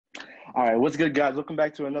All right, what's good, guys? Welcome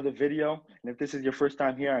back to another video. And if this is your first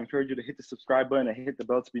time here, I encourage you to hit the subscribe button and hit the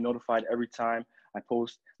bell to be notified every time I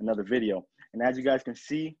post another video. And as you guys can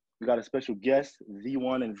see, we got a special guest, the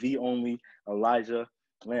one and the only Elijah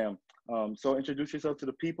Lamb. So introduce yourself to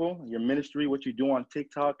the people, your ministry, what you do on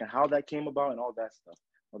TikTok, and how that came about, and all that stuff,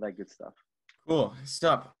 all that good stuff. Cool.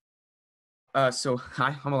 Stop. So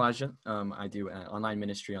hi, I'm Elijah. I do online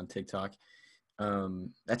ministry on TikTok.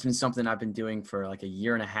 That's been something I've been doing for like a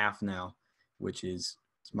year and a half now, which is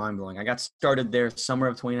mind blowing. I got started there summer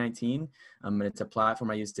of 2019. And it's a platform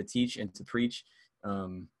I use to teach and to preach.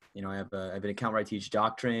 I have an account where I teach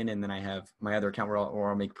doctrine, and then I have my other account where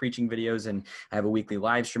I'll make preaching videos, and I have a weekly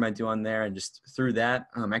live stream I do on there. And just through that,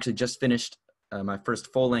 I actually just finished my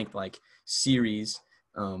first full length series,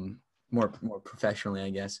 more professionally, I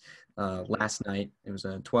guess, last night. It was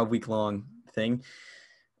a 12-week long thing.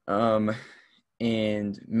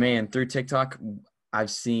 And man, through TikTok, I've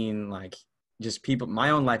seen just people, my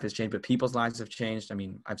own life has changed, but people's lives have changed. I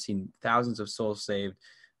mean, I've seen thousands of souls saved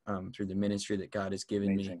through the ministry that God has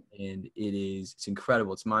given me. And it's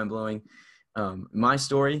incredible. It's mind blowing. My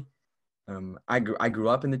story, I grew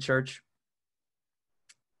up in the church,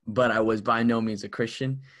 but I was by no means a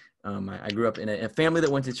Christian. I grew up in a family that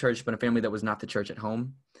went to church, but a family that was not the church at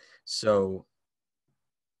home. So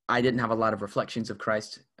I didn't have a lot of reflections of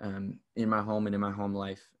Christ in my home and in my home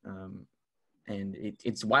life. And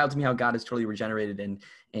it's wild to me how God has totally regenerated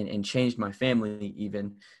and changed my family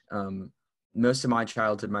even. Most of my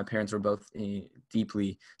childhood, my parents were both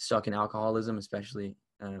deeply stuck in alcoholism, especially,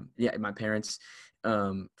 my parents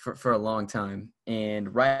for a long time.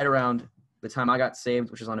 And right around the time I got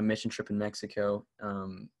saved, which was on a mission trip in Mexico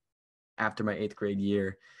after my 8th grade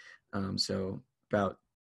year, so about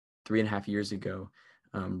 3.5 years ago,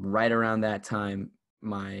 right around that time,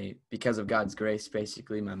 because of God's grace,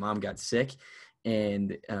 basically, my mom got sick,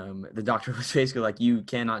 and the doctor was basically like, you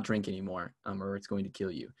cannot drink anymore, or it's going to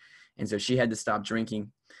kill you. And so she had to stop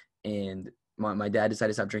drinking, and my dad decided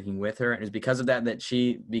to stop drinking with her. And it was because of that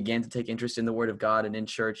she began to take interest in the Word of God and in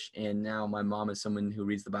church. And now my mom is someone who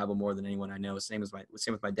reads the Bible more than anyone I know. Same with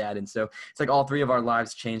my dad. And so it's like all three of our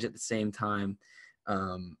lives changed at the same time.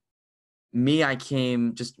 Me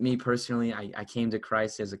personally, I came to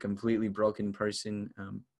Christ as a completely broken person,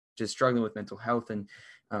 just struggling with mental health and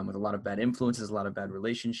with a lot of bad influences, a lot of bad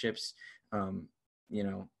relationships,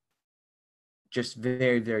 just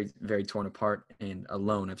very, very, very torn apart and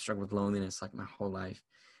alone. I've struggled with loneliness my whole life.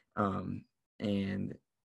 And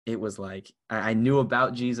it was I knew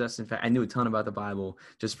about Jesus. In fact, I knew a ton about the Bible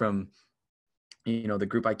just from the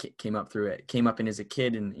group I came up in as a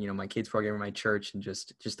kid, and, my kids program in my church, and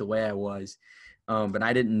just the way I was. But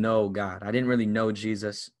I didn't know God. I didn't really know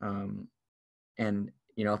Jesus. And,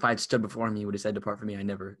 if I had stood before him, he would have said, "Depart from me, I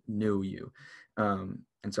never knew you."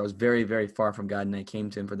 And so I was very, very far from God. And I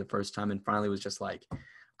came to him for the first time, and finally was just I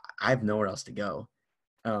have nowhere else to go.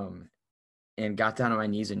 And got down on my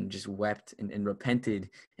knees and just wept and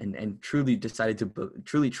repented and truly decided to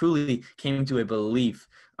truly came to a belief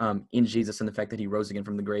in Jesus and the fact that he rose again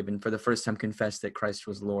from the grave, and for the first time confessed that Christ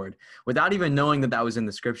was Lord without even knowing that was in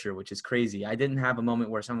the scripture, which is crazy. I didn't have a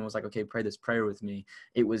moment where someone was like, okay, pray this prayer with me.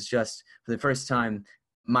 It was just for the first time,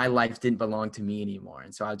 my life didn't belong to me anymore.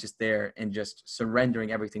 And so I was just there and just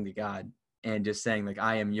surrendering everything to God and just saying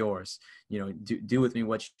I am yours, do with me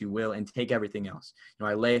what you will, and take everything else.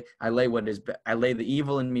 I lay the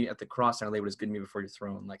evil in me at the cross, and I lay what is good in me before your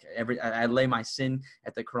throne. I lay my sin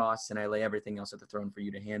at the cross, and I lay everything else at the throne for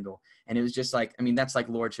you to handle. And it was just that's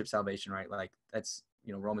lordship salvation, right? That's,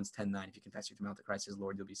 Romans 10:9, if you confess with your mouth that Christ is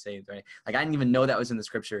Lord, you'll be saved, right? I didn't even know that was in the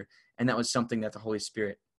scripture. And that was something that the Holy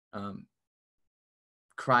Spirit,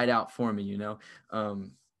 cried out for me,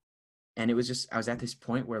 and it was just, I was at this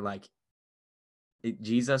point where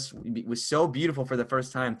Jesus was so beautiful for the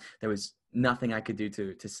first time. There was nothing I could do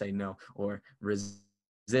to say no or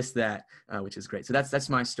resist that, which is great. So that's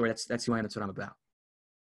my story. That's who I am. That's what I'm about.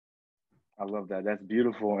 I love that. That's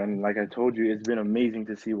beautiful. And like I told you, it's been amazing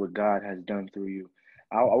to see what God has done through you.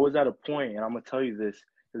 I was at a point, and I'm going to tell you this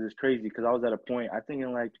because it's crazy, because I was at a point, I think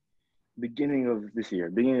in beginning of this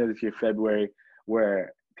year, February,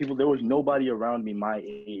 where there was nobody around me my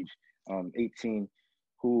age, 18,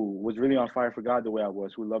 who was really on fire for God the way I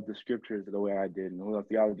was, who loved the scriptures the way I did, and who loved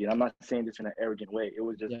theology. And I'm not saying this in an arrogant way. It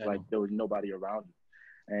was just there was nobody around me.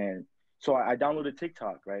 And so I downloaded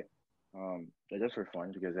TikTok, right? Just for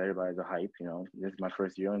fun, because everybody's a hype, this is my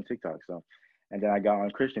first year on TikTok. So, and then I got on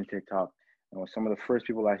Christian TikTok, and some of the first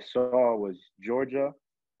people I saw was Georgia,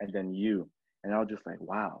 and then you. And I was just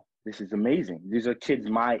wow, this is amazing. These are kids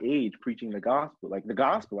my age preaching the gospel,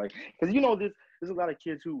 because there's a lot of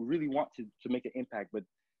kids who really want to make an impact, but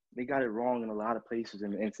they got it wrong in a lot of places,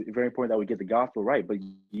 and it's very important that we get the gospel right. But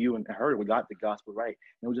you and her, we got the gospel right,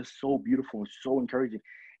 and it was just so beautiful and so encouraging,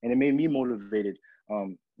 and it made me motivated.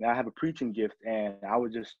 I have a preaching gift, and I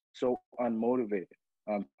was just so unmotivated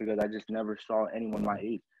because I just never saw anyone my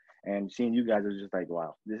age, and seeing you guys was just like,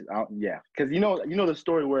 wow, yeah, because you know the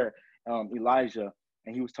story where Elijah,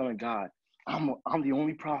 and he was telling God, I'm the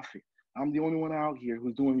only prophet, I'm the only one out here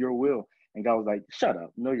who's doing your will, and God was like, shut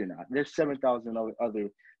up, no, you're not. There's 7,000 other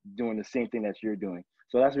doing the same thing that you're doing.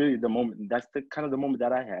 So that's really the moment. That's the kind of the moment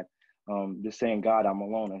that I had, just saying, God, I'm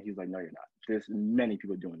alone, and He's like, no, you're not. There's many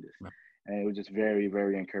people doing this, and it was just very,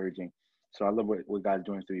 very encouraging. So I love what God's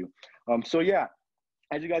doing through you. So yeah,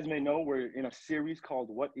 as you guys may know, we're in a series called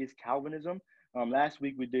 "What is Calvinism?" Last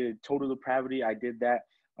week we did total depravity. I did that.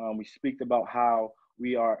 We speak about how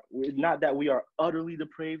we are not that we are utterly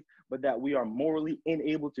depraved, but that we are morally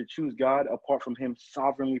unable to choose God apart from Him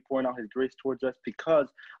sovereignly pouring out His grace towards us because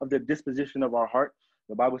of the disposition of our heart.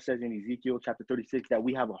 The Bible says in Ezekiel chapter 36 that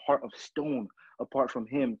we have a heart of stone apart from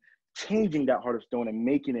Him changing that heart of stone and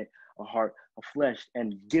making it a heart of flesh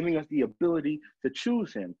and giving us the ability to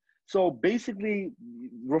choose Him. So basically,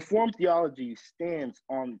 Reformed theology stands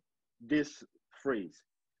on this phrase: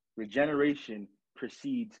 regeneration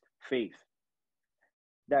precedes faith.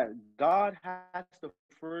 That God has to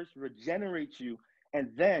first regenerate you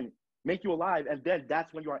and then make you alive, and then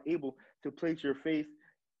that's when you are able to place your faith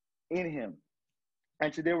in Him.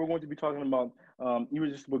 And today we're going to be talking about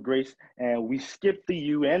irresistible grace, and we skipped the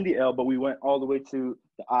U and the L, but we went all the way to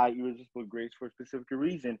the I, irresistible grace, for a specific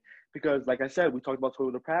reason. Because, like I said, we talked about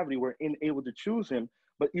total depravity. We're unable to choose Him,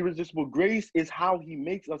 but irresistible grace is how He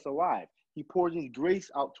makes us alive. He pours His grace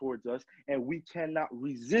out towards us, and we cannot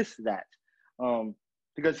resist that,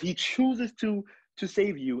 because He chooses to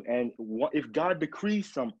save you. And if God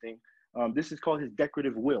decrees something, this is called His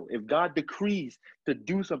decretive will. If God decrees to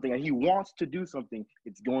do something and He wants to do something,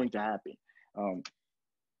 it's going to happen.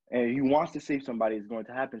 And He wants to save somebody, it's going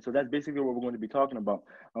to happen. So that's basically what we're going to be talking about.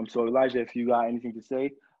 So Elijah, if you got anything to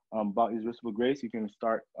say about irresistible grace, you can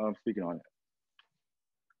start speaking on it.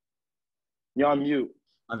 You're on mute.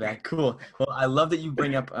 My bad. Cool. Well, I love that you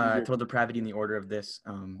bring up total depravity in the order of this,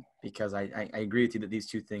 because I agree with you that these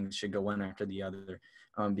two things should go one after the other,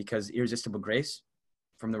 because irresistible grace,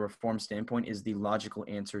 from the Reformed standpoint, is the logical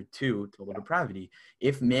answer to total depravity.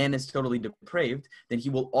 If man is totally depraved, then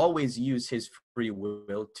he will always use his free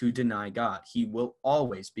will to deny God. He will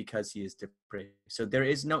always, because he is depraved. So there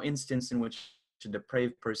is no instance in which a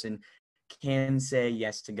depraved person can say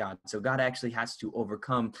yes to God. So God actually has to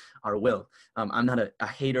overcome our will. I'm not a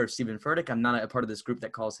hater of Stephen Furtick. I'm not a part of this group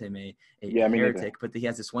that calls him a heretic, but he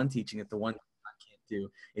has this one teaching that the one God can't do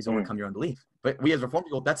is overcome your unbelief. But we as Reformed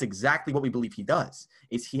people, that's exactly what we believe he does,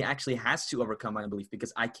 is he actually has to overcome my unbelief,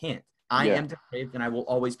 because I can't. I am depraved, and I will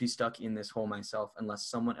always be stuck in this hole myself unless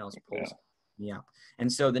someone else pulls me out. And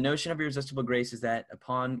so the notion of irresistible grace is that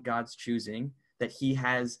upon God's choosing, that He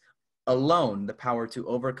has alone the power to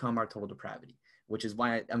overcome our total depravity, which is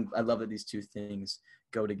why I love that these two things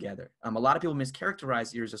go together. A lot of people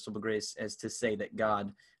mischaracterize irresistible grace as to say that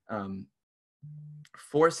God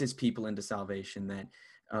forces people into salvation,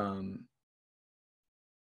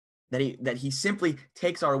 that he simply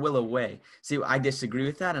takes our will away. See, I disagree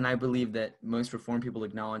with that, and I believe that most Reformed people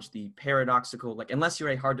acknowledge the paradoxical, like, unless you're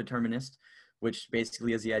a hard determinist, which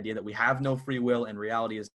basically is the idea that we have no free will and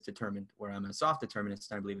reality is determined, where I'm a soft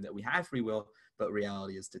determinist, and I believe that we have free will, but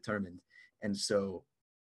reality is determined. And so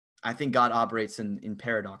I think God operates in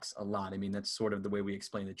paradox a lot. I mean, that's sort of the way we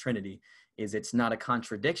explain the Trinity, is it's not a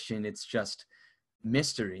contradiction, it's just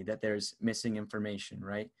mystery, that there's missing information,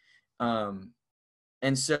 right?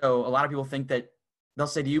 And so a lot of people think that they'll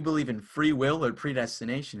say, do you believe in free will or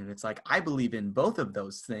predestination? And it's like, I believe in both of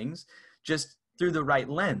those things, just through the right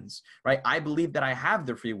lens, right? I believe that I have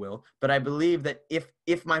the free will, but I believe that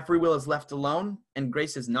if my free will is left alone and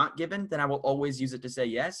grace is not given, then I will always use it to say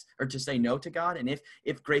yes or to say no to God. And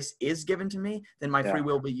if grace is given to me, then my free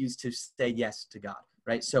will will be used to say yes to God,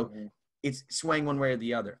 right? So it's swaying one way or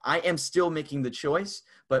the other. I am still making the choice,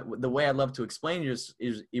 but the way I love to explain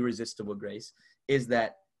is irresistible grace is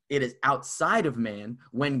that it is outside of man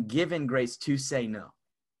when given grace to say no.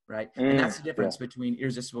 Right. And that's the difference between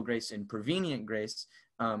irresistible grace and prevenient grace,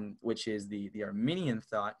 which is the Arminian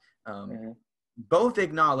thought. Both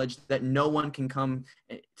acknowledge that no one can come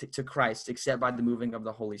to Christ except by the moving of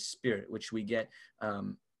the Holy Spirit, which we get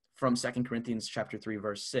from 2 Corinthians chapter 3,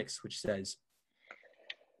 verse 6, which says,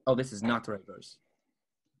 oh, this is not the right verse.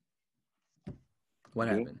 What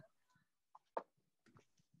happened?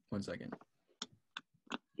 1 second.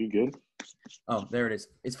 You good? Oh, there it is.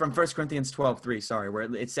 It's from 1 Corinthians 12:3, sorry,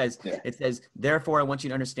 where it says, Yeah. therefore, I want you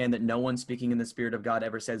to understand that no one speaking in the Spirit of God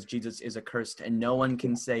ever says Jesus is accursed, and no one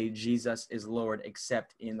can say Jesus is Lord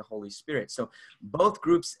except in the Holy Spirit. So both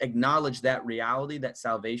groups acknowledge that reality, that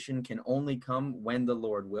salvation can only come when the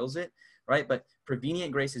Lord wills it, right? But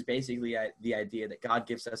prevenient grace is basically the idea that God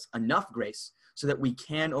gives us enough grace so that we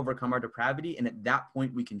can overcome our depravity, and at that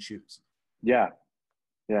point we can choose. Yeah.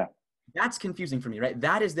 Yeah. That's confusing for me, right?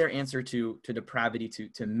 That is their answer to depravity,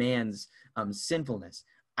 to man's sinfulness.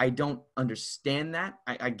 I don't understand that.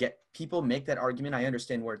 I get people make that argument. I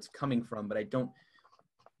understand where it's coming from, but it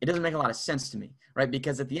doesn't make a lot of sense to me, right?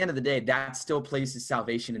 Because at the end of the day, that still places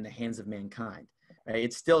salvation in the hands of mankind, right?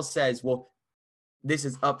 It still says, well, this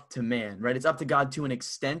is up to man, right? It's up to God to an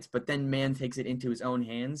extent, but then man takes it into his own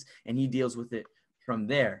hands and he deals with it from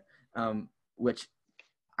there, which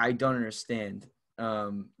I don't understand.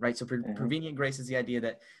 Right. So prevenient grace is the idea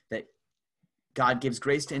that God gives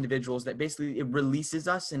grace to individuals, that basically it releases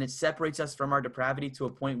us and it separates us from our depravity to a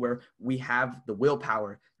point where we have the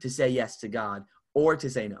willpower to say yes to God or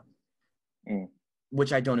to say no,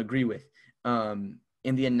 which I don't agree with. And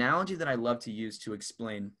the analogy that I love to use to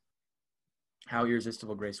explain how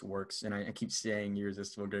irresistible grace works, and I keep saying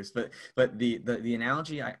irresistible grace, but the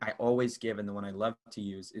analogy I always give, and the one I love to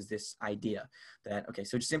use, is this idea that, okay,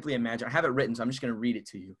 so just simply imagine, I have it written, so I'm just going to read it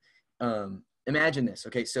to you. Imagine this,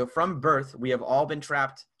 okay, so from birth, we have all been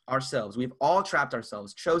trapped ourselves. We've all trapped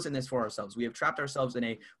ourselves, chosen this for ourselves. We have trapped ourselves in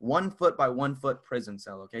a 1 foot by 1 foot prison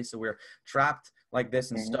cell, okay? So we're trapped like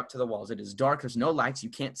this and stuck to the walls. It is dark. There's no lights. You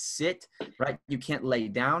can't sit, right? You can't lay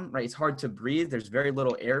down, right? It's hard to breathe. There's very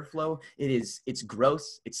little airflow. It's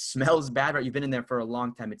gross. It smells bad, right? You've been in there for a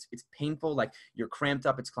long time. It's painful. Like you're cramped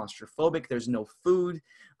up. It's claustrophobic. There's no food.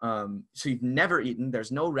 So you've never eaten.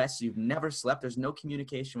 There's no rest. So you've never slept. There's no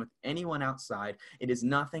communication with anyone outside. It is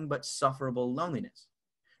nothing but sufferable loneliness.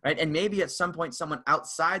 Right? And maybe at some point, someone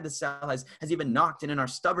outside the cell has even knocked, and in our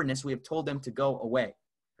stubbornness, we have told them to go away,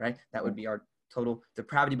 right? That would be our total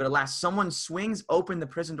depravity. But alas, someone swings open the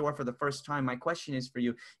prison door for the first time. My question is for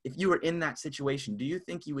you, if you were in that situation, do you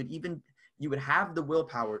think you would have the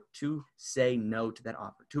willpower to say no to that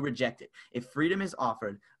offer, to reject it? If freedom is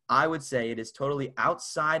offered, I would say it is totally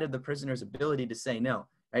outside of the prisoner's ability to say no,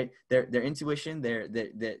 right? Their intuition, their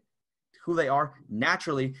who they are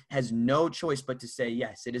naturally has no choice but to say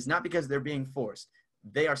yes. It is not because they're being forced.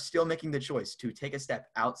 They are still making the choice to take a step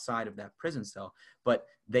outside of that prison cell, but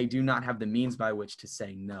they do not have the means by which to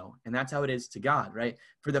say no. And that's how it is to God, right?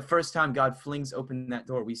 For the first time, God flings open that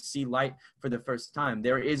door. We see light for the first time.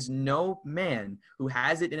 There is no man who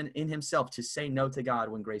has it in himself to say no to God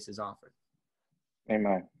when grace is offered.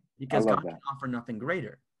 Amen. Because God can offer nothing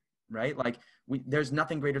greater, right? Like there's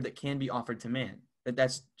nothing greater that can be offered to man.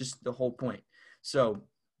 That's just the whole point. So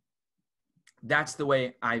that's the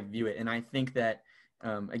way I view it. And I think that,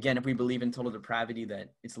 again, if we believe in total depravity, that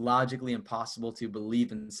it's logically impossible to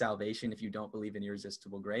believe in salvation if you don't believe in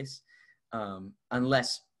irresistible grace,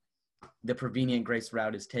 unless the prevenient grace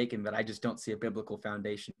route is taken. But I just don't see a biblical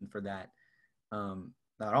foundation for that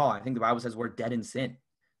at all. I think the Bible says we're dead in sin,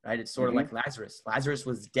 right? It's sort of like Lazarus. Lazarus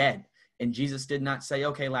was dead. And Jesus did not say,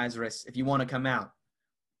 okay, Lazarus, if you want to come out,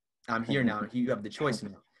 I'm here now. You have the choice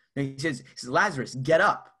now. And he says, Lazarus, get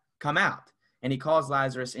up, come out. And he calls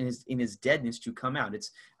Lazarus in his deadness to come out.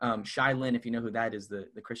 It's Shai Lin, if you know who that is, the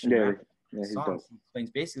Christian rapper. Yeah, he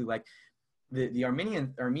explains basically like the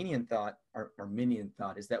Armenian thought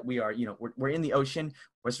is that we are, we're in the ocean,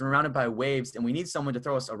 we're surrounded by waves, and we need someone to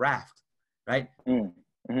throw us a raft, right?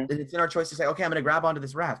 It's in our choice to say, okay, I'm going to grab onto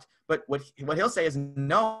this raft. But what he'll say is,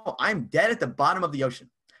 no, I'm dead at the bottom of the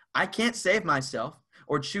ocean. I can't save myself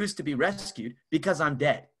or choose to be rescued because I'm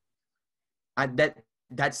dead.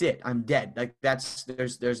 That's it. I'm dead. Like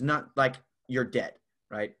there's not like you're dead,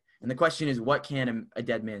 right? And the question is, what can a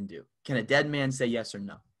dead man do? Can a dead man say yes or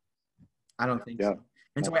no? I don't think so.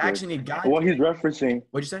 And so I actually need God. What he's referencing.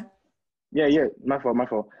 What'd you say? Yeah. My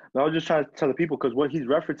fault. I was just trying to tell the people, because what he's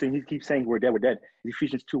referencing, he keeps saying we're dead.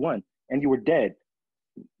 Ephesians 2:1. And you were dead.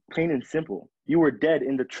 Plain and simple. You were dead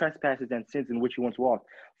in the trespasses and sins in which you once walked,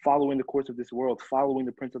 following the course of this world, following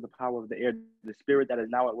the prince of the power of the air, the spirit that is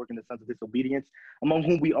now at work in the sons of disobedience, among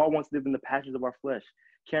whom we all once lived in the passions of our flesh,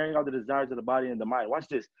 carrying out the desires of the body and the mind. Watch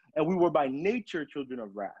this. And we were by nature children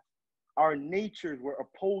of wrath. Our natures were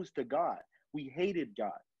opposed to God. We hated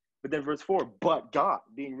God. But then verse 4, but God,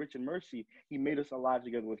 being rich in mercy, he made us alive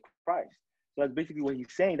together with Christ. So that's basically what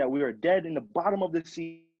he's saying, that we are dead in the bottom of the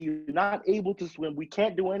sea, not able to swim. We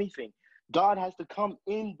can't do anything. God has to come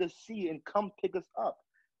in the sea and come pick us up,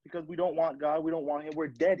 because we don't want God. We don't want him. We're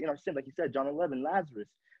dead in our sin. Like he said, John 11, Lazarus.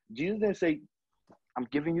 Jesus didn't say, I'm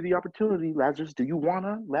giving you the opportunity. Lazarus, do you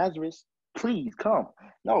wanna? Lazarus, please come.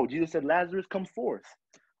 No, Jesus said, Lazarus, come forth.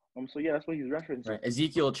 So yeah, that's what he's referencing. Right.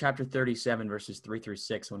 Ezekiel chapter 37, verses 3 through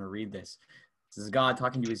 6. I want to read this. This is God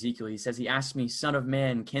talking to Ezekiel. He says, he asked me, son of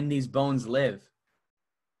man, can these bones live?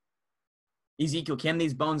 Ezekiel, can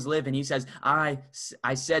these bones live? And he says, I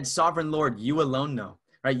said, sovereign Lord, you alone know.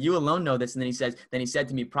 Right? You alone know this. And then he said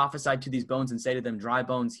to me, prophesy to these bones and say to them, dry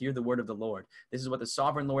bones, hear the word of the Lord. This is what the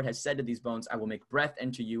sovereign Lord has said to these bones. I will make breath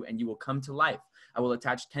enter you and you will come to life. I will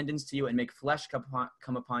attach tendons to you and make flesh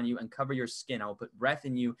come upon you and cover your skin. I will put breath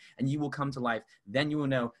in you and you will come to life. Then you will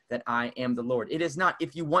know that I am the Lord. It is not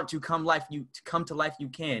if you want to come to life, you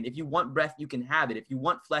can. If you want breath, you can have it. If you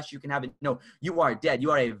want flesh, you can have it. No, you are dead.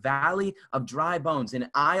 You are a valley of dry bones. And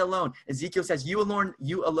I alone, Ezekiel says, you,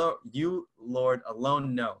 Lord,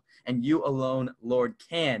 alone know. And you alone, Lord,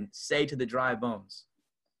 can say to the dry bones,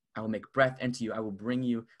 I will make breath enter you. I will bring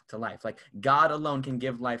you to life. Like God alone can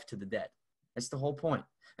give life to the dead. That's the whole point.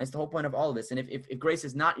 That's the whole point of all of this. And if grace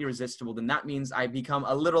is not irresistible, then that means I become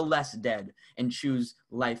a little less dead and choose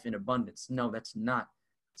life in abundance. No, that's not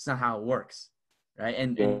how it works. Right.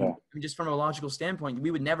 And just from a logical standpoint,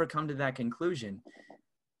 we would never come to that conclusion.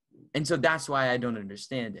 And so that's why I don't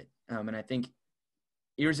understand it. And I think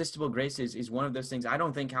irresistible grace is one of those things. I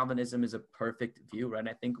don't think Calvinism is a perfect view, right?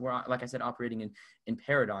 I think we're, like I said, operating in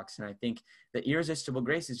paradox. And I think that irresistible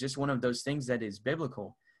grace is just one of those things that is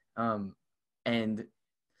biblical. And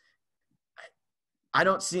I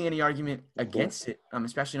don't see any argument against it,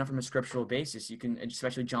 especially not from a scriptural basis. You can,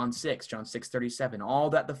 especially John 6:37,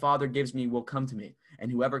 all that the Father gives me will come to me,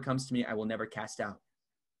 and whoever comes to me, I will never cast out.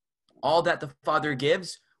 All that the Father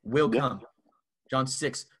gives will come. John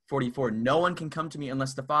 6:44, no one can come to me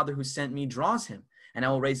unless the Father who sent me draws him, and I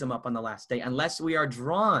will raise him up on the last day. Unless we are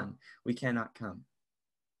drawn, we cannot come.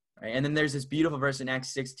 Right? And then there's this beautiful verse in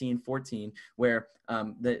Acts 16:14 where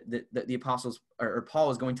the apostles or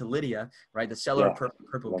Paul is going to Lydia, right, the seller of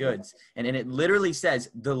purple goods, and it literally says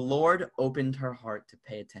the Lord opened her heart to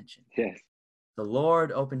pay attention. Yes, the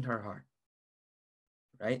Lord opened her heart.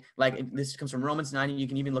 Right, like this comes from Romans 9. You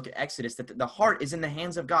can even look at Exodus. That the heart is in the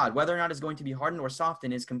hands of God. Whether or not it's going to be hardened or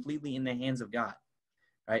softened is completely in the hands of God.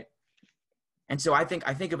 Right. And so I think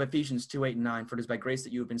of Ephesians 2:8-9, for it is by grace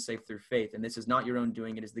that you have been saved through faith. And this is not your own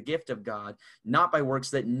doing. It is the gift of God, not by works,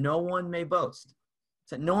 that no one may boast.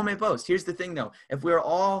 So no one may boast. Here's the thing, though. If we're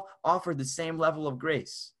all offered the same level of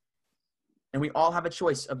grace, and we all have a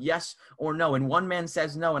choice of yes or no, and one man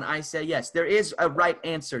says no, and I say yes, there is a right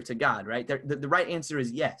answer to God, right? The right answer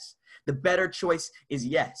is yes. The better choice is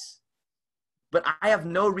yes. But I have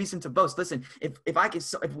no reason to boast. Listen,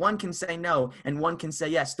 if one can say no and one can say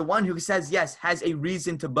yes, the one who says yes has a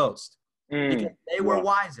reason to boast. Because they were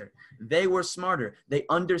wiser. They were smarter. They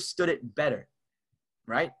understood it better.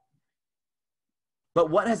 Right? But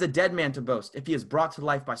what has a dead man to boast if he is brought to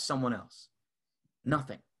life by someone else?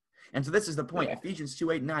 Nothing. And so this is the point. Ephesians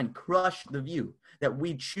 2:8-9, crush the view that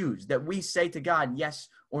we choose, that we say to God yes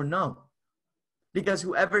or no. Because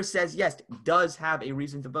whoever says yes does have a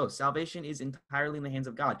reason to boast. Salvation is entirely in the hands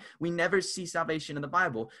of God. We never see salvation in the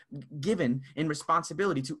Bible given in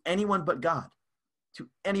responsibility to anyone but God. To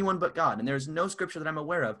anyone but God. And there is no scripture that I'm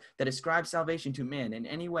aware of that ascribes salvation to man in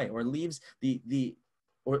any way or leaves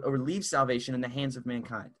or leaves salvation in the hands of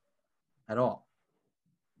mankind at all.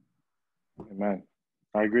 Amen.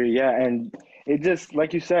 I agree. Yeah, and it just,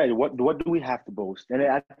 like you said, what do we have to boast? And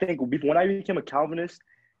I think when I became a Calvinist,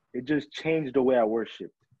 it just changed the way I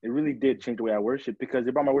worshiped. It really did change the way I worshiped because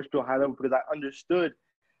it brought my worship to a high level because I understood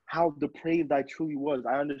how depraved I truly was.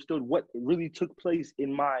 I understood what really took place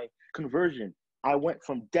in my conversion. I went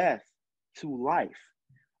from death to life.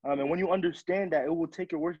 And when you understand that, it will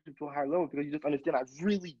take your worship to a higher level because you just understand I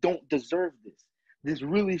really don't deserve this. This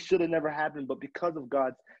really should have never happened, but because of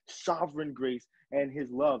God's sovereign grace and his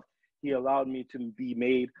love, he allowed me to be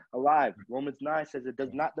made alive. Romans 9 says it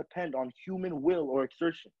does not depend on human will or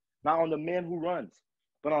exertion, not on the man who runs,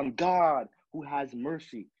 but on God who has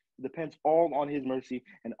mercy. It depends all on his mercy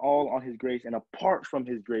and all on his grace. And apart from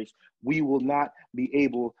his grace, we will not be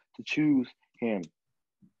able to choose him.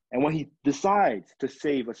 And when he decides to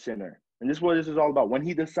save a sinner, and this is what this is all about. When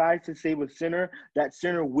he decides to save a sinner, that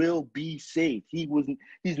sinner will be saved. He's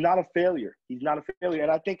not a failure. He's not a failure.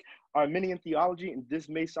 And I think Arminian theology, and this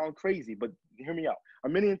may sound crazy, but hear me out.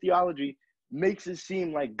 Arminian theology makes it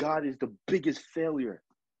seem like God is the biggest failure.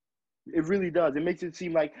 It really does. It makes it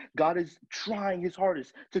seem like God is trying his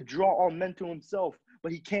hardest to draw all men to himself,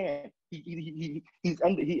 but he can't. He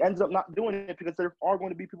ends up not doing it because there are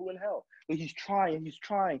going to be people in hell. But he's trying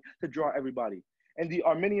to draw everybody. And the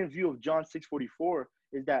Arminian view of John 6:44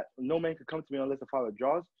 is that no man can come to me unless the Father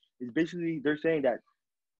draws. It's basically, they're saying that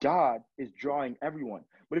God is drawing everyone.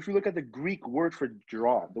 But if you look at the Greek word for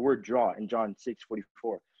draw, the word draw in John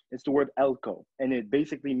 6:44, it's the word elko, and it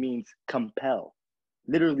basically means compel,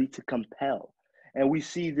 literally to compel. And we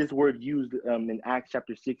see this word used in Acts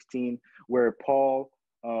chapter 16, where Paul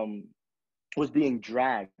was being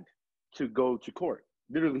dragged to go to court.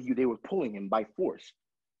 Literally, they were pulling him by force.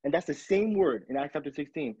 And that's the same word in Acts chapter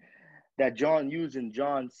 16 that John used in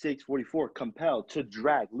John 6:44, compel, to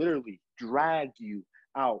drag, literally drag you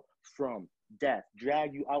out from death,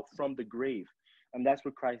 drag you out from the grave. And that's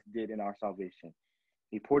what Christ did in our salvation.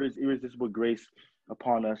 He poured his irresistible grace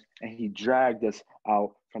upon us, and he dragged us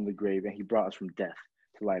out from the grave, and he brought us from death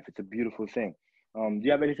to life. It's a beautiful thing. Do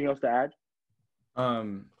you have anything else to add?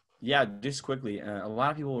 Yeah, just quickly, a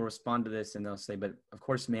lot of people will respond to this and they'll say, but of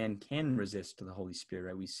course man can resist to the Holy Spirit,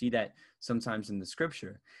 right? We see that sometimes in the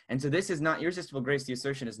scripture. And so this is not irresistible grace. The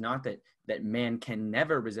assertion is not that man can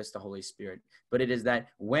never resist the Holy Spirit, but it is that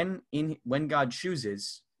when God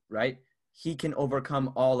chooses, right, he can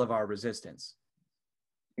overcome all of our resistance.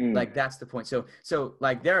 Like, that's the point. So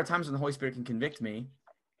like, there are times when the Holy Spirit can convict me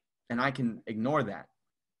and I can ignore that,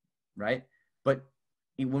 right? But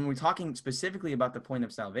when we're talking specifically about the point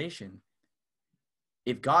of salvation,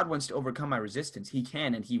 if God wants to overcome my resistance, he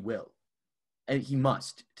can and he will. And he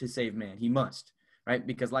must, to save man. He must, right?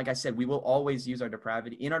 Because like I said, we will always use our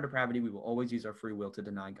depravity. In our depravity, we will always use our free will to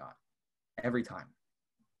deny God. Every time.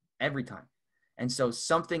 Every time. And so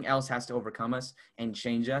something else has to overcome us and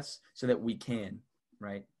change us so that we can,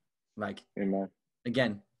 right? Like, Amen.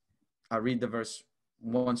 Again, I'll read the verse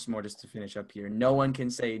once more just to finish up here. No one can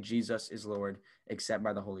say Jesus is Lord except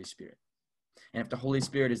by the Holy Spirit. And if the Holy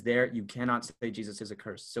Spirit is there, you cannot say Jesus is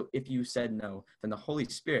accursed. So if you said no, then the Holy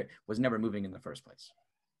Spirit was never moving in the first place.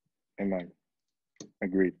 Amen.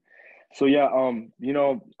 Agreed. So yeah,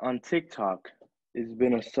 on TikTok, it's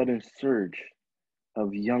been a sudden surge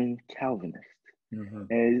of young Calvinists, and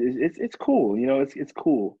it's cool. It's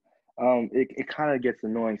cool. It kind of gets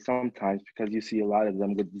annoying sometimes because you see a lot of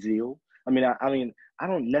them with zeal. I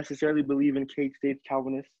don't necessarily believe in Kate State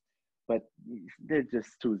Calvinists, but they're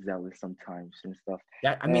just too zealous sometimes and stuff.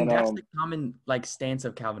 That's the common stance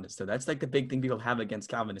of Calvinists. So that's like the big thing people have against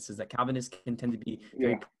Calvinists is that Calvinists can tend to be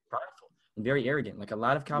very prideful and very arrogant. Like, a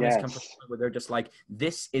lot of Calvinists come from a point where they're just like,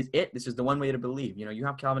 this is it. This is the one way to believe. You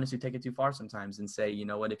have Calvinists who take it too far sometimes and say, you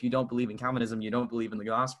know what, if you don't believe in Calvinism, you don't believe in the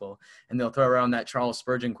gospel. And they'll throw around that Charles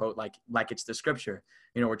Spurgeon quote like it's the scripture,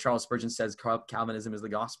 where Charles Spurgeon says Calvinism is the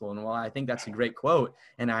gospel. And while I think that's a great quote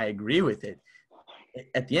and I agree with it,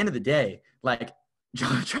 at the end of the day,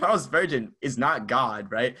 Charles Spurgeon is not God,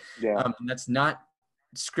 right? Yeah. And that's not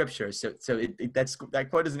scripture. So that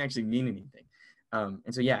quote doesn't actually mean anything. And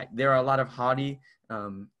so, yeah, there are a lot of haughty,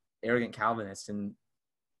 arrogant Calvinists. And,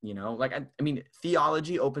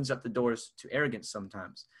 theology opens up the doors to arrogance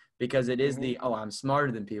sometimes because it is I'm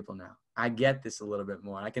smarter than people now. I get this a little bit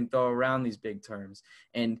more. I can throw around these big terms.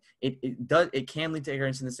 And it can lead to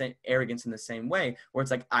arrogance in the same way where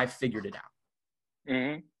it's like, I figured it out.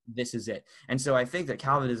 This is it. And so I think that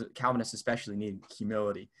Calvinists especially need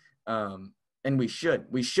humility. And we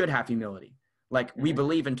should have humility. We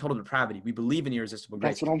believe in total depravity. We believe in irresistible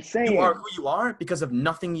grace. That's what I'm saying. You are who you are because of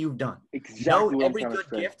nothing you've done. Exactly what every good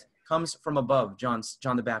gift comes from above, John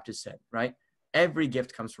the Baptist said, right? Every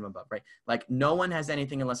gift comes from above, right? No one has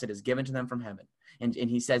anything unless it is given to them from heaven. And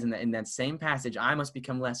he says in that same passage, I must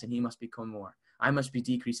become less and he must become more. I must be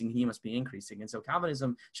decreasing, he must be increasing. And so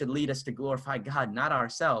Calvinism should lead us to glorify God, not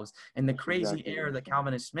ourselves. And the crazy error that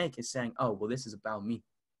Calvinists make is saying, oh, well, this is about me.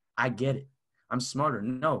 I get it. I'm smarter.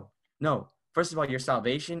 No. First of all, your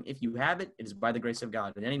salvation, if you have it, it is by the grace of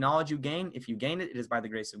God. And any knowledge you gain, if you gain it, it is by the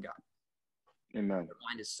grace of God. Amen. Your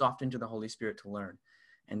mind is softened to the Holy Spirit to learn.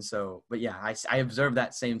 And so, but yeah, I observe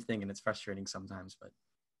that same thing, and it's frustrating sometimes. But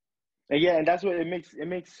and that's what it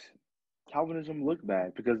makes Calvinism look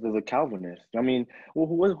bad because of the Calvinists.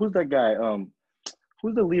 Who's that guy?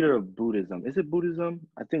 Who's the leader of Buddhism? Is it Buddhism?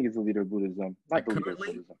 I think it's the leader of Buddhism. Not the leader of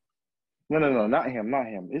Buddhism. No, not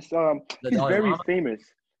him. It's he's very famous.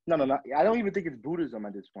 No, I don't even think it's Buddhism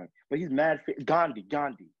at this point. But he's mad. Gandhi.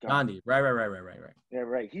 Right. Yeah,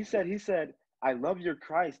 right. He said, I love your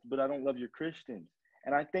Christ, but I don't love your Christians.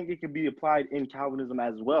 And I think it can be applied in Calvinism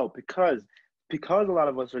as well because a lot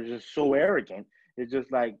of us are just so arrogant. It's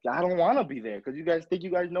just like, I don't want to be there because you guys think you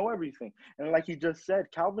guys know everything. And like he just said,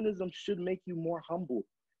 Calvinism should make you more humble.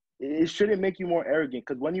 It shouldn't make you more arrogant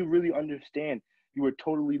because when you really understand you were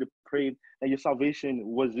totally depraved, that your salvation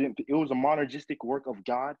was a monergistic work of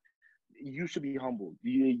God, you should be humbled.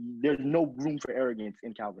 There's no room for arrogance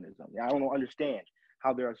in Calvinism. I don't understand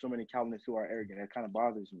how there are so many Calvinists who are arrogant. It kind of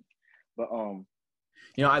bothers me. But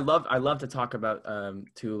You know, I love to talk about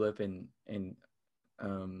tulip and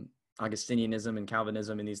Augustinianism and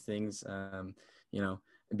Calvinism and these things. You know,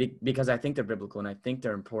 because I think they're biblical and I think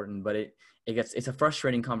they're important, but it's a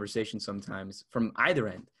frustrating conversation sometimes from either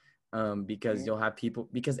end, because you'll have people,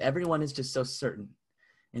 because everyone is just so certain.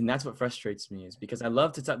 And that's what frustrates me, is because I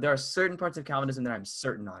love to talk. There are certain parts of Calvinism that I'm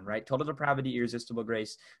certain on, right? Total depravity, irresistible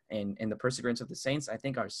grace, and the perseverance of the saints, I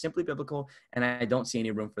think, are simply biblical, and I don't see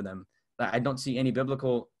any room for them. I don't see any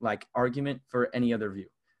biblical like argument for any other view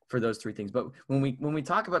for those three things. But when we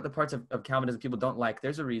talk about the parts of Calvinism people don't like,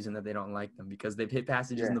 there's a reason that they don't like them, because they've hit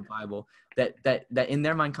passages in the Bible that in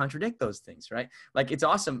their mind contradict those things, right? Like, it's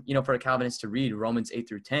awesome, you know, for a Calvinist to read Romans 8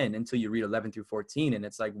 through 10 until you read 11 through 14, and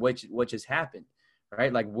it's like, what just happened?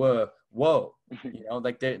 Right? Like, whoa, you know,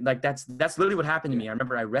 like that's literally what happened to me. I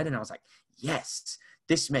remember I read it and I was like, yes,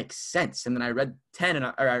 this makes sense. And then I read 10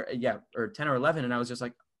 or 10 or 11. And I was just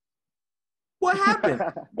like, what happened?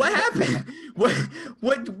 What happened?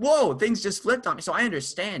 Whoa, things just flipped on me. So I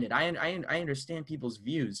understand it. I understand people's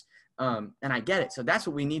views. And I get it. So that's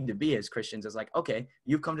what we need to be as Christians, is like, okay,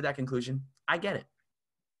 you've come to that conclusion. I get it.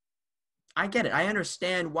 I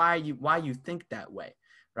understand why you think that way.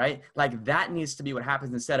 Right? Like, that needs to be what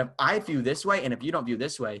happens, instead of I view this way, and if you don't view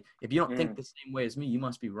this way, if you don't think the same way as me, you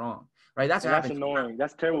must be wrong. Right? That's what happens. That's annoying.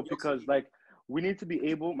 That's terrible, because like, we need to be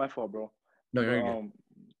able, my fault, bro. No, you're good.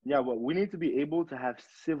 Yeah, well, we need to be able to have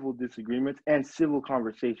civil disagreements and civil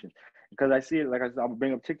conversations. Because I see it, like I said, I'll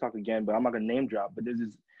bring up TikTok again, but I'm not gonna name drop. But there's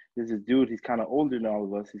this dude, he's kind of older than all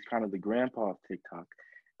of us. He's kind of the grandpa of TikTok,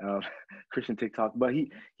 Christian TikTok. But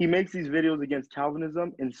he makes these videos against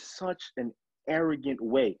Calvinism in such an arrogant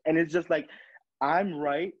way, and it's just like, I'm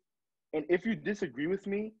right, and if you disagree with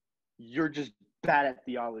me, you're just bad at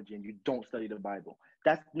theology and you don't study the Bible.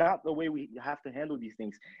 That's not the way we have to handle these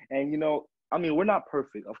things. And you know, I mean, we're not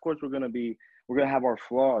perfect. Of course, we're gonna have our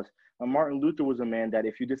flaws. Martin Luther was a man that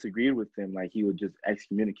if you disagreed with him, like, he would just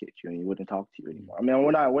excommunicate you and he wouldn't talk to you anymore. I mean,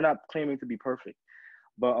 we're not claiming to be perfect,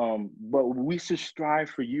 but we should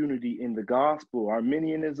strive for unity in the gospel.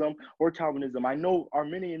 Arminianism or Calvinism. I know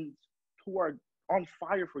Arminians who are on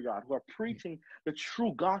fire for God, who are preaching the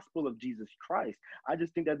true gospel of Jesus Christ. I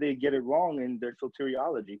just think that they get it wrong in their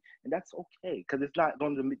soteriology, and that's okay, because it's not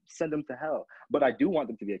going to send them to hell. But I do want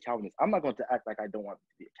them to be a Calvinist. I'm not going to act like I don't want them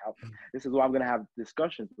to be a Calvinist. This is why I'm going to have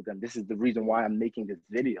discussions with them. This is the reason why I'm making this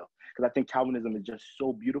video, because I think Calvinism is just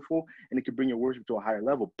so beautiful, and it can bring your worship to a higher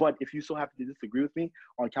level. But if you so happen to disagree with me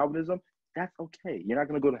on Calvinism, that's okay. You're not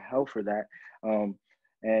going to go to hell for that.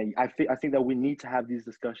 And I think that we need to have these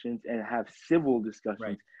discussions and have civil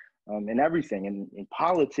discussions, right, in everything, in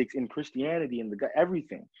politics, in Christianity, in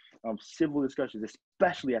everything, civil discussions,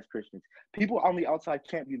 especially as Christians. People on the outside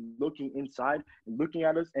can't be looking inside and looking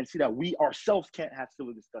at us and see that we ourselves can't have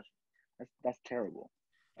civil discussions. That's terrible.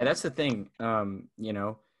 And that's the thing. You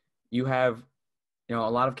know, you have, you know,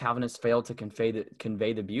 a lot of Calvinists fail to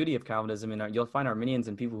convey the beauty of Calvinism, and you'll find Arminians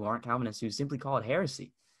and people who aren't Calvinists who simply call it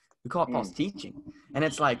heresy. We call it false teaching. And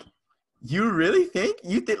it's like, you really think?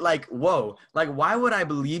 You think, like, whoa, like, why would I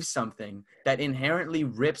believe something that inherently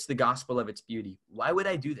rips the gospel of its beauty? Why would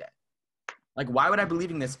I do that? Like, why would I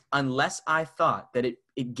believe in this unless I thought that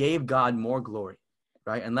it gave God more glory,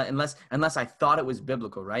 right? Unless I thought it was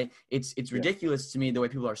biblical, right? It's ridiculous to me the way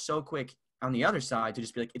people are so quick on the other side to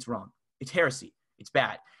just be like, it's wrong, it's heresy, it's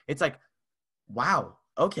bad. It's like, wow.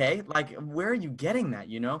 Okay, like, where are you getting that,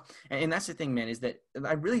 you know? And that's the thing, man, is that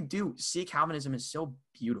I really do see Calvinism as so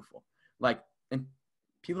beautiful. Like, and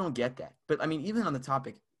people don't get that. But I mean, even on the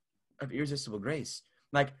topic of irresistible grace,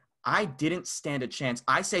 like, I didn't stand a chance.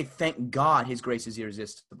 I say, thank God his grace is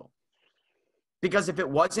irresistible. Because if it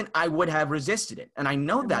wasn't, I would have resisted it. And I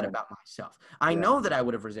know that about myself. I know that I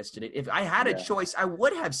would have resisted it. If I had a choice, I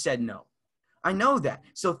would have said no. I know that.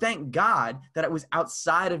 So thank God that it was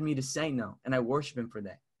outside of me to say no, and I worship him for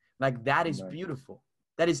that. Like, that is beautiful.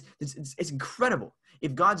 That is, it's incredible.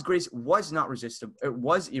 If God's grace was not resistible, it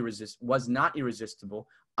was not irresistible,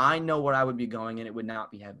 I know where I would be going, and it would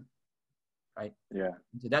not be heaven. Right? Yeah.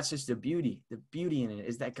 So that's just the beauty. The beauty in it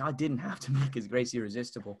is that God didn't have to make his grace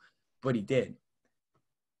irresistible, but he did.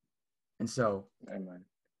 And so Amen.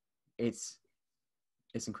 It's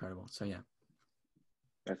incredible. So yeah.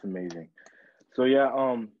 That's amazing. So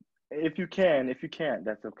yeah, if you can't,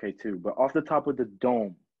 that's okay too. But off the top of the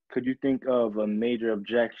dome, could you think of a major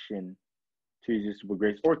objection to irresistible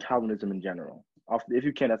grace or Calvinism in general? If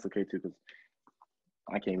you can, that's okay too, because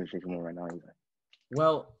I can't even think of one right now either.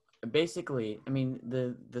 Well, basically, I mean,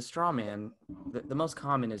 the straw man, the most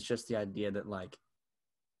common is just the idea that, like,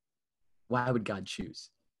 why would God choose?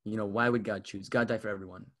 You know, why would God choose? God died for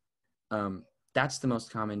everyone. That's the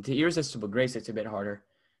most common. To irresistible grace, it's a bit harder.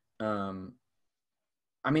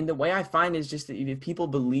 I mean, the way I find is just that if people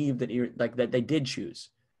believe that that they did choose,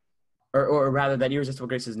 or rather that irresistible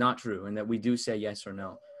grace is not true, and that we do say yes or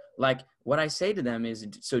no. Like, what I say to them is,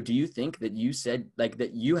 so do you think that you said, like,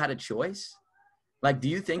 that you had a choice? Like, do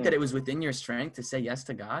you think that it was within your strength to say yes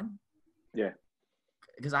to God? Yeah.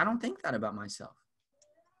 Because I don't think that about myself.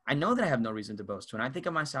 I know that I have no reason to boast. When I think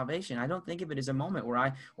of my salvation, I don't think of it as a moment where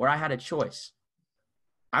I had a choice.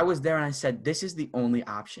 I was there and I said, this is the only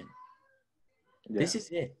option. Yeah. This is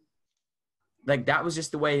it. Like, that was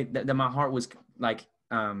just the way that my heart was, like,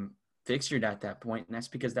 fixtured at that point. And that's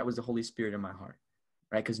because that was the Holy Spirit in my heart,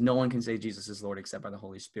 right? Because no one can say Jesus is Lord except by the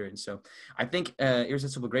Holy Spirit. And so I think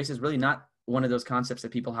irresistible grace is really not one of those concepts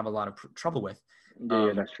that people have a lot of trouble with.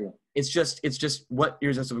 Yeah, that's true. It's just what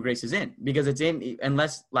irresistible grace is in, because it's in,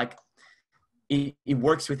 unless, like, it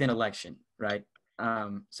works within election, right?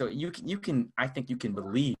 So you can I think you can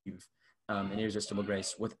believe in irresistible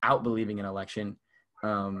grace without believing in election.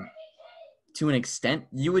 To an extent,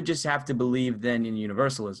 you would just have to believe then in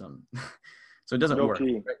universalism. So it doesn't work,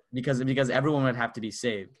 right? because everyone would have to be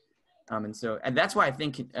saved. And that's why I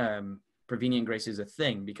think prevenient grace is a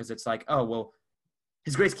thing, because it's like, oh, well,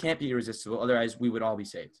 his grace can't be irresistible, otherwise we would all be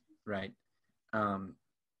saved, right?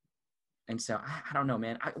 And so I don't know,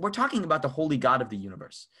 man. We're talking about the holy God of the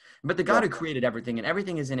universe, but the God who created everything, and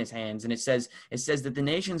everything is in his hands. And it says that the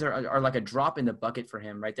nations are like a drop in the bucket for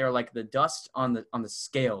him, right? They're like the dust on the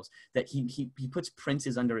scales, that he puts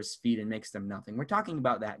princes under his feet and makes them nothing. We're talking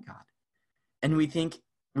about that God. And we think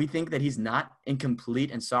that he's not in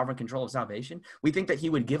complete and sovereign control of salvation. We think that he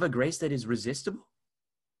would give a grace that is resistible.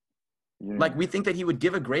 Yeah. Like, we think that he would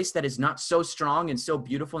give a grace that is not so strong and so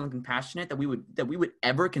beautiful and compassionate that we would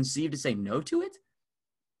ever conceive to say no to it.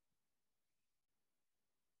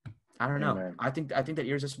 I don't know. Amen. I think that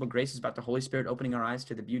irresistible grace is about the Holy Spirit opening our eyes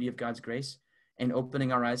to the beauty of God's grace, and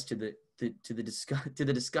opening our eyes to the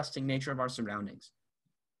disgusting nature of our surroundings.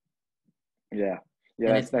 Yeah,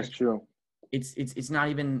 that's true. It's not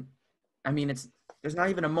even. I mean, there's not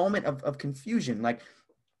even a moment of confusion. Like,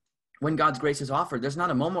 when God's grace is offered, there's not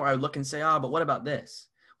a moment where I look and say, but what about this?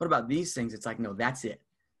 What about these things? It's like, no, that's it.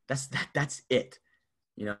 That's it.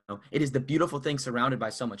 You know, it is the beautiful thing surrounded by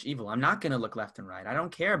so much evil. I'm not going to look left and right. I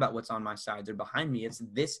don't care about what's on my sides or behind me.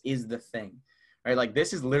 This is the thing, right? Like,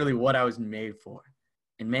 this is literally what I was made for.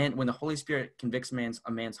 And man, when the Holy Spirit convicts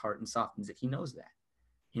a man's heart and softens it, he knows that.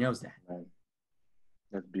 He knows that. Right.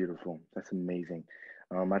 That's beautiful. That's amazing.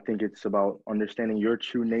 I think it's about understanding your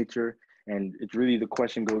true nature. And it's really, the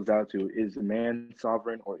question goes out to, is man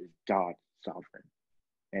sovereign or is God sovereign?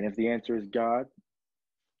 And if the answer is God,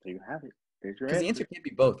 there you have it. There's your answer. Because the answer can't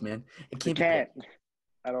be both, man. It can't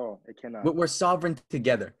at all. It cannot. But we're sovereign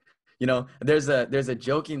together. You know, there's a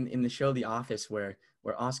joke in the show The Office where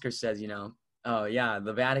Oscar says, you know, oh yeah,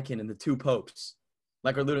 the Vatican and the two popes,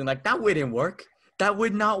 like, are literally like, that wouldn't work. That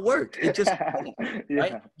would not work. It just yeah.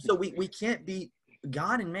 Right? So we can't be,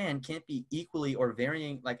 God and man can't be equally or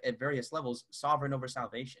varying, like, at various levels, sovereign over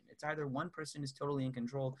salvation. It's either one person is totally in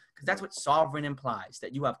control, because that's what sovereign implies,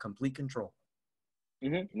 that you have complete control.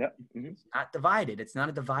 Mm-hmm. Yep. Mm-hmm. It's not divided. It's not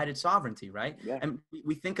a divided sovereignty, right? Yeah. And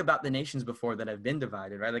we think about the nations before that have been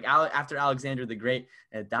divided, right? Like, after Alexander the Great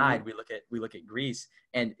died, mm-hmm. we look at Greece,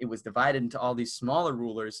 and it was divided into all these smaller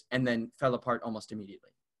rulers, and then fell apart almost immediately.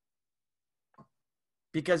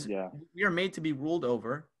 Because we are made to be ruled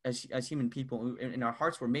over as human people. In our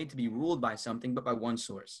hearts, we're made to be ruled by something, but by one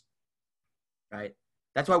source, right?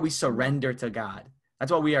 That's why we surrender to God.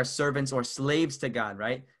 That's why we are servants or slaves to God,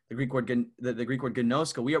 right? The Greek word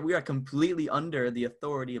gnosko. We are completely under the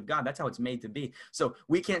authority of God. That's how it's made to be. So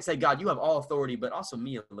we can't say, God, you have all authority, but also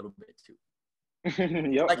me a little bit too.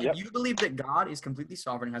 If you believe that God is completely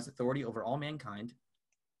sovereign and has authority over all mankind,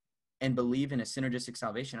 and believe in a synergistic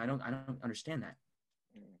salvation, I don't understand that.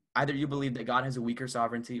 Either you believe that God has a weaker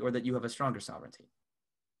sovereignty, or that you have a stronger sovereignty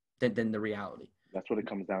than the reality. That's what it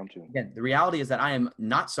comes down to. Again, the reality is that I am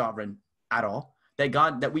not sovereign at all.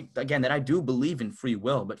 That I do believe in free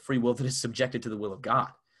will, but free will that is subjected to the will of God,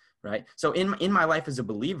 right? So in my life as a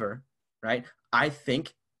believer, right, I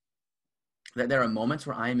think that there are moments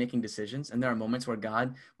where I am making decisions, and there are moments where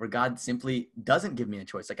God simply doesn't give me a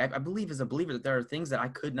choice. Like, I believe as a believer that there are things that I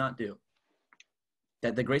could not do,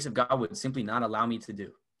 that the grace of God would simply not allow me to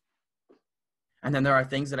do. And then there are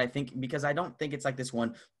things that I think, because I don't think it's like this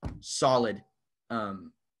one solid,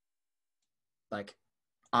 like,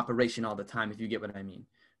 operation all the time, if you get what I mean.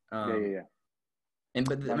 Yeah.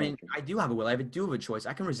 I mean, I do have a will. I do have a choice.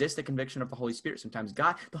 I can resist the conviction of the Holy Spirit sometimes.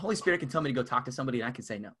 The Holy Spirit can tell me to go talk to somebody, and I can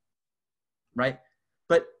say no, right?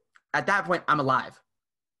 But at that point, I'm alive.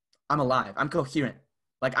 I'm alive. I'm coherent.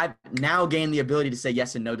 Like, I've now gained the ability to say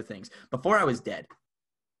yes and no to things. Before, I was dead.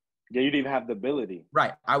 Yeah, you didn't even have the ability.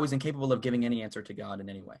 Right. I was incapable of giving any answer to God in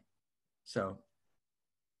any way. So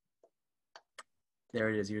there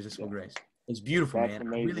it is. Irresistible grace. It's beautiful, That's man.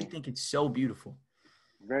 amazing. I really think it's so beautiful.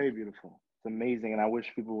 Very beautiful. It's amazing. And I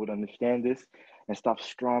wish people would understand this and stop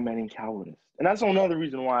strawmanning Calvinists. And that's another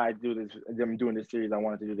reason why I do this. I'm doing this series. I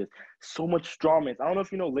wanted to do this. So much strawmans. I don't know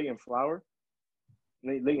if you know Leighton Flowers,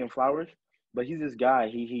 but he's this guy.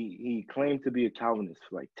 He claimed to be a Calvinist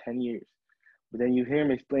for like 10 years. But then you hear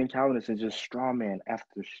him explain Calvinism and just straw man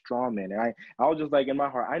after straw man. And I was just like, in my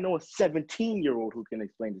heart, I know a 17-year-old who can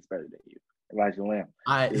explain this better than you, Elijah Lamb.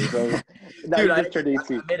 Dude, I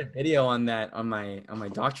made a video on that on my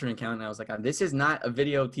doctrine account, and I was like, this is not a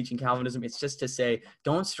video teaching Calvinism. It's just to say,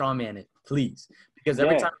 don't straw man it, please. Because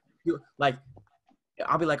every time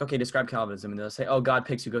I'll be like, okay, describe Calvinism. And they'll say, oh, God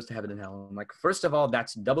picks who goes to heaven and hell. I'm like, first of all,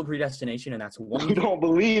 that's double predestination. And that's one. You don't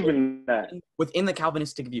believe in that. Within the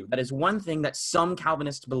Calvinistic view. That is one thing that some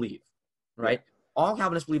Calvinists believe, right? Yeah. All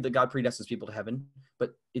Calvinists believe that God predestines people to heaven,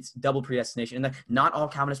 but it's double predestination. And that not all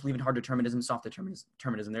Calvinists believe in hard determinism, soft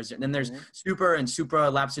determinism. There's super and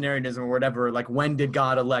supralapsarianism or whatever. Like, when did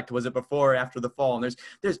God elect? Was it before or after the fall? And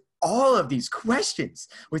there's all of these questions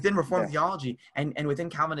within Reformed theology and within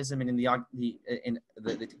Calvinism and in the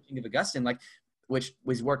teaching of Augustine, like, which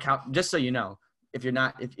was work out. Just so you know, if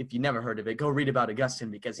you never heard of it, go read about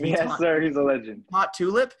Augustine, because he's a legend. Taught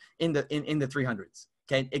tulip in the 300s.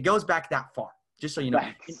 Okay, it goes back that far. Just so you know.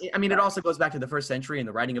 I mean, it also goes back to the first century and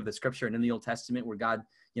the writing of the scripture and in the Old Testament, where God,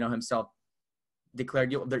 himself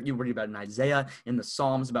declared, you read about in Isaiah, in the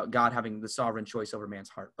Psalms, about God having the sovereign choice over man's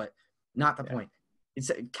heart, but not the point. It's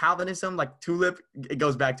Calvinism, like tulip, it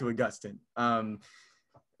goes back to Augustine.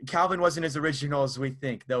 Calvin wasn't as original as we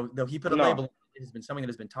think, though he put a label. It has been something that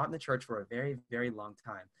has been taught in the church for a very, very long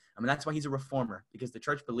time. I mean, that's why he's a reformer, because the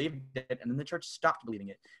church believed it, and then the church stopped believing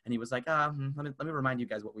it. And he was like, let me remind you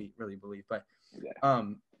guys what we really believe. But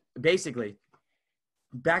basically,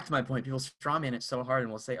 back to my point, people strawman it so hard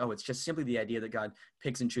and will say, oh, it's just simply the idea that God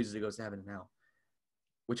picks and chooses who goes to heaven and hell,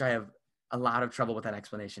 which I have a lot of trouble with that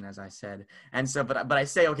explanation, as I said. And so, but I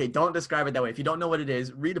say, okay, don't describe it that way. If you don't know what it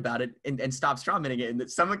is, read about it and stop strawmanning it.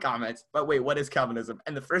 And some comments, but wait, what is Calvinism?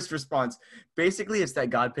 And the first response, basically, it's that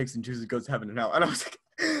God picks and chooses, goes to heaven and hell. And I was like,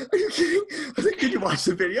 are you kidding? I was like, did you watch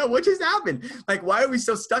the video? What just happened? Like, why are we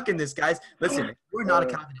so stuck in this, guys? Listen, if you're not a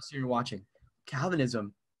Calvinist, you're watching.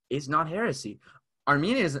 Calvinism is not heresy.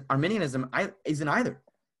 Arminianism isn't either.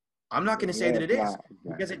 I'm not going to say that it is,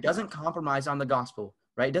 because it doesn't compromise on the gospel.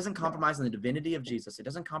 Right? It doesn't compromise on the divinity of Jesus. It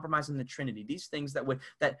doesn't compromise on the Trinity. These things that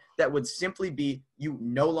would simply be, you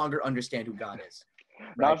no longer understand who God is.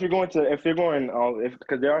 Right? Now,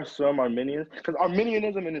 because there are some Arminians, because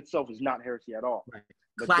Arminianism in itself is not heresy at all. Right.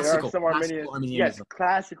 But classical Arminianism. Yes,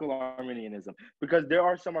 classical Arminianism. Because there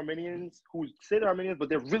are some Arminians who say they're Arminians, but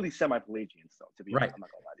they're really semi-Pelagians. So, to be honest, I'm not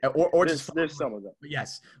gonna lie to you. There's some of them.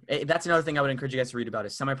 Yes, that's another thing I would encourage you guys to read about,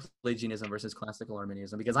 is semi-Pelagianism versus classical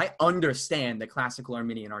Arminianism, because I understand the classical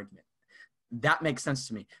Arminian argument. That makes sense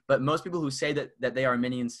to me. But most people who say that they are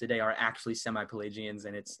Arminians today are actually semi-Pelagians,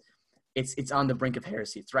 and it's on the brink of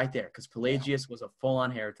heresy. It's right there, because Pelagius was a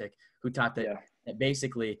full-on heretic who taught that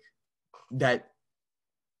basically that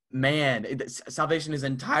salvation is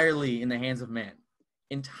entirely in the hands of man,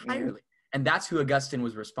 entirely. And that's who Augustine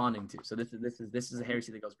was responding to. So this is a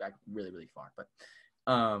heresy that goes back really, really far. But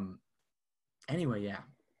anyway, yeah,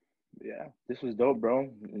 this was dope, bro.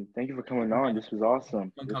 And thank you for coming on. This was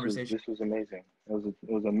awesome. This was amazing. It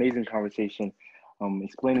was an amazing conversation,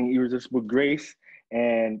 explaining irresistible grace.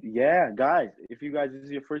 And guys, if you guys, this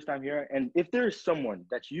is your first time here, and if there is someone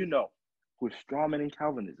that you know who is strawmanning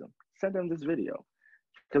Calvinism, send them this video,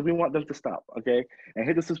 because we want them to stop, okay? And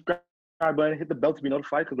hit the subscribe button, hit the bell to be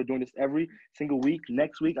notified, because we're doing this every single week.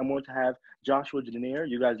 Next week, I'm going to have Joshua Janier.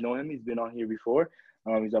 You guys know him. He's been on here before.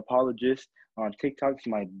 He's an apologist on TikTok.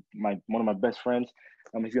 He's one of my best friends.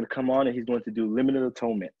 He's going to come on, and he's going to do limited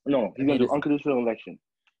atonement. No, he's going to do unconditional election.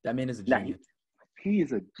 That man is a genius. He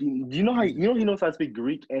is a genius. Do you know he knows how to speak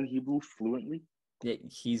Greek and Hebrew fluently? Yeah,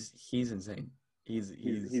 he's insane. He's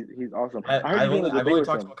awesome. I've only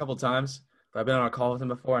talked to him a couple of times. But I've been on a call with him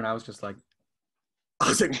before, and I was like,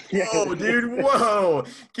 whoa, dude, whoa.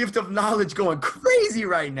 Gift of knowledge going crazy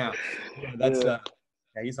right now. Yeah,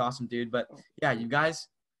 he's awesome, dude. But yeah, you guys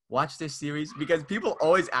watch this series, because people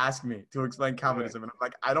always ask me to explain Calvinism, and I'm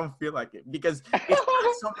like, I don't feel like it, because it's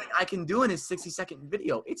not something I can do in a 60-second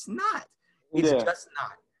video. It's not. It's just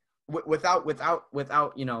not. Without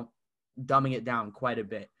dumbing it down quite a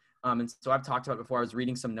bit. And so I've talked about it before. I was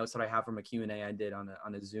reading some notes that I have from a Q&A I did on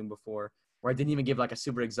a Zoom before. where I didn't even give like a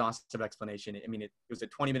super exhaustive explanation. I mean, it was a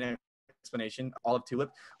 20-minute explanation, all of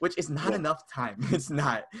Tulip, which is not enough time. It's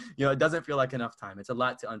not, it doesn't feel like enough time. It's a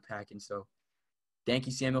lot to unpack. And so thank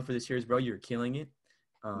you, Samuel, for this series, bro. You're killing it.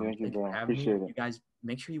 Thank you, Thank you bro. for having me. Appreciate it. You guys,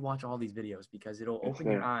 make sure you watch all these videos because it'll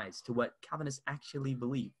open your eyes to what Calvinists actually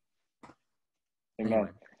believe. Amen. Anyway.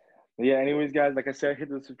 Yeah, anyways, guys, like I said, hit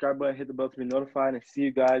the subscribe button, hit the bell to be notified, and see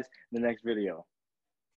you guys in the next video.